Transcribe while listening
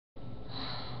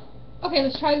Okay,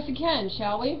 let's try this again,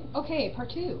 shall we? Okay,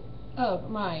 part 2 of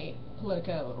my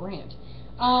Politico rant.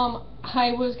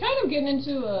 I was kind of getting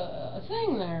into a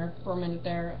thing there for a minute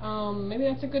there. Maybe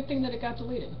that's a good thing that it got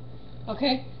deleted.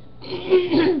 Okay?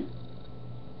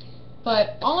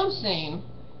 But all I'm saying,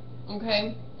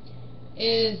 okay,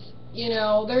 is, you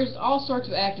know, there's all sorts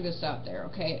of activists out there,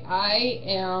 okay? I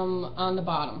am on the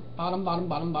bottom of the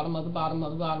bottom of the bottom of the bottom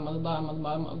of the bottom of the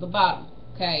bottom of the bottom,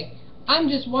 okay? I'm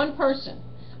just one person.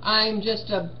 I'm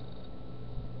just a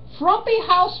frumpy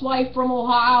housewife from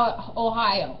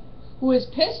Ohio who is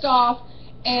pissed off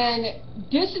and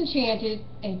disenchanted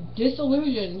and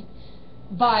disillusioned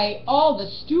by all the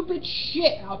stupid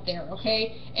shit out there,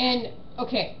 okay? And,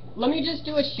 okay, let me just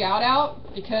do a shout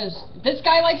out, because this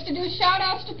guy likes to do shout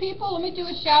outs to people. Let me do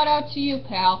a shout out to you,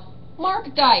 pal.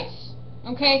 Mark Dice,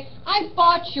 okay? I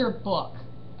bought your book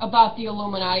about the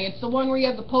Illuminati. It's the one where you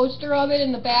have the poster of it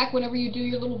in the back whenever you do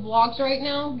your little vlogs right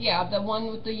now. Yeah, the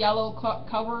one with the yellow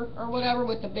cover or whatever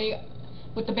with the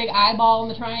big eyeball in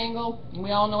the triangle.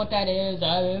 We all know what that is.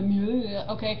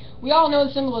 Okay, we all know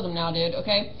the symbolism now, dude.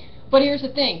 Okay, but here's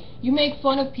the thing: you make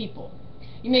fun of people.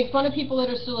 You make fun of people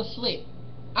that are still asleep.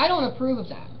 I don't approve of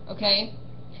that. Okay,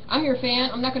 I'm your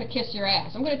fan. I'm not going to kiss your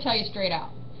ass. I'm going to tell you straight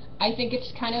out. I think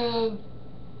it's kind of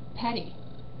petty.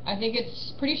 I think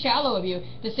it's pretty shallow of you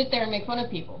to sit there and make fun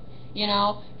of people, you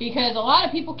know, because a lot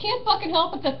of people can't fucking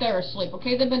help it that they're asleep,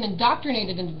 okay? They've been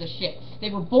indoctrinated into this shit.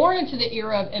 They were born into the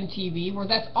era of MTV, where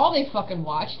that's all they fucking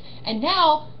watched, and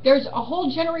now there's a whole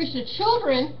generation of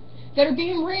children that are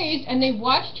being raised, and they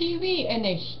watch TV, and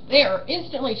they are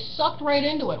instantly sucked right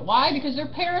into it. Why? Because their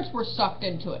parents were sucked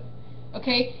into it,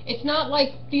 okay? It's not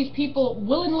like these people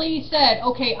willingly said,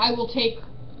 okay, I will take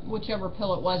whichever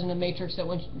pill it was in the Matrix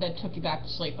that took you back to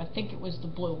sleep. I think it was the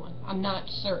blue one. I'm not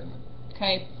certain.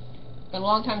 Okay? Been a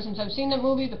long time since I've seen that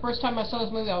movie. The first time I saw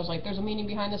this movie, I was like, there's a meaning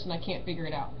behind this and I can't figure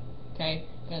it out. Okay?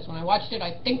 Because when I watched it,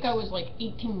 I think I was like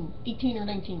 18 or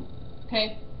 19.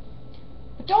 Okay?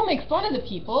 But don't make fun of the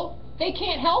people. They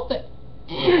can't help it.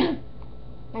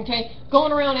 Okay?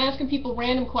 Going around asking people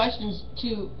random questions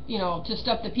to, you know, to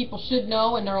stuff that people should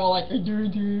know, and they're all like,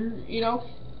 you know?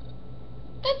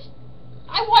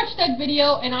 I watched that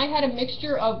video, and I had a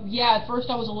mixture of, yeah, at first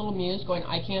I was a little amused, going,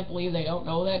 I can't believe they don't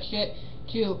know that shit,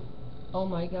 to, oh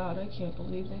my god, I can't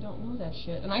believe they don't know that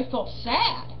shit. And I felt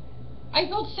sad. I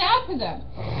felt sad for them.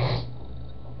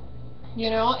 You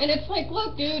know, and it's like,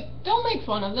 look, dude, don't make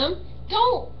fun of them.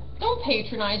 Don't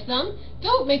patronize them.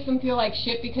 Don't make them feel like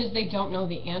shit because they don't know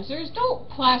the answers. Don't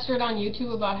plaster it on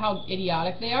YouTube about how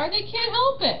idiotic they are. They can't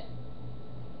help it.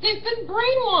 They've been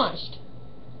brainwashed.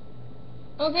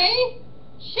 Okay?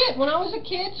 Shit, when I was a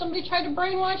kid, somebody tried to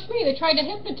brainwash me. They tried to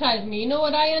hypnotize me. You know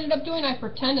what I ended up doing? I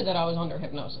pretended that I was under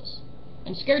hypnosis.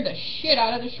 And scared the shit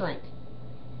out of the shrink.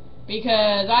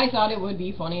 Because I thought it would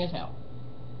be funny as hell.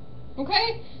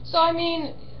 Okay? So, I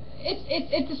mean,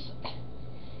 it's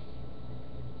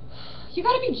you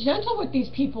gotta be gentle with these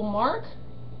people, Mark.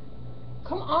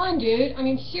 Come on, dude. I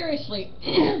mean, seriously.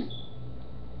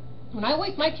 When I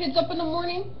wake my kids up in the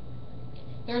morning,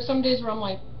 there are some days where I'm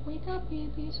like, wake up,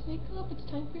 babies, wake up, it's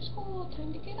time for school,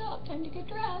 time to get up, time to get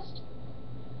dressed.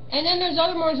 And then there's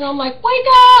other mornings where I'm like, wake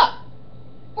up!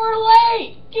 We're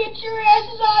late! Get your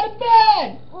asses out of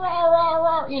bed! Rah, rah,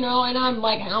 rah. You know, and I'm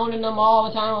like hounding them all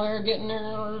the time while they're getting there,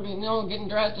 you know, getting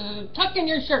dressed. Tuck in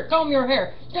your shirt, comb your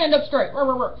hair, stand up straight, rah,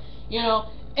 rah, rah. You know,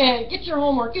 and get your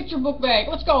homework, get your book bag,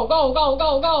 let's go, go, go,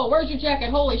 go, go, where's your jacket,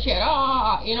 holy shit,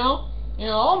 you know,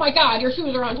 oh my god, your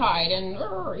shoes are untied, and,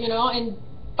 you know, and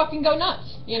fucking go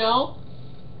nuts, you know?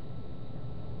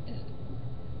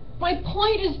 My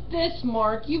point is this,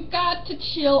 Mark, you've got to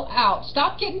chill out.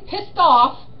 Stop getting pissed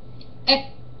off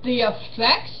at the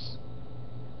effects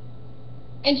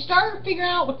and start figuring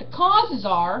out what the causes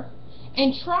are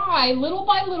and try, little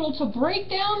by little, to break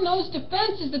down those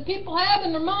defenses that people have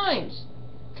in their minds.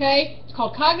 Okay? It's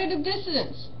called cognitive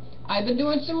dissonance. I've been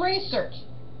doing some research.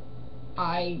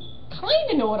 I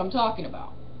kind of know what I'm talking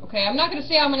about. Okay, I'm not going to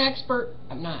say I'm an expert.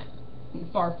 I'm not. I'm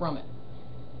far from it.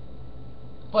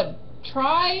 But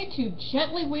try to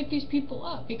gently wake these people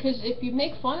up, because if you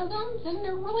make fun of them, then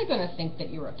they're really going to think that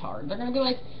you're a tard. They're going to be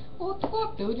like, well, what the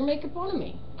fuck, dude? You're making fun of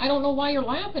me. I don't know why you're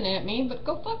laughing at me, but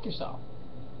go fuck yourself.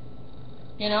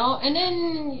 You know? And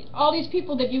then all these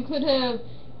people that you could have,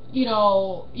 you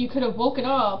know, you could have woken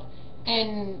up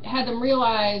and had them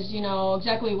realize, you know,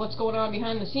 exactly what's going on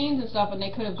behind the scenes and stuff, and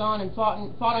they could have gone and fought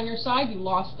on your side. You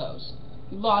lost those.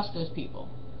 You lost those people.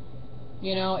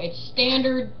 You know, it's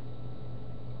standard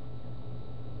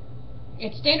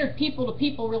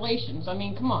people-to-people relations. I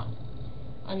mean, come on.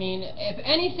 I mean, if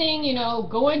anything, you know,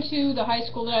 going to the high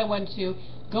school that I went to,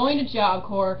 going to Job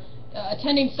Corps,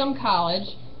 attending some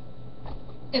college.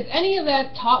 If any of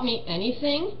that taught me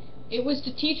anything, it was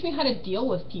to teach me how to deal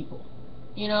with people.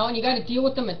 You know, and you got to deal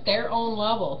with them at their own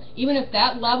level. Even if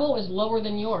that level is lower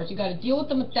than yours, you got to deal with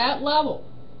them at that level.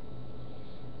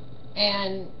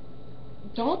 And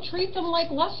don't treat them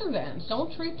like lesser thans.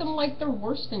 Don't treat them like they're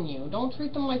worse than you. Don't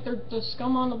treat them like they're the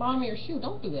scum on the bottom of your shoe.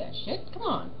 Don't do that shit. Come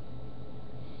on.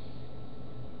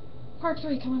 Part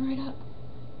 3 coming right up.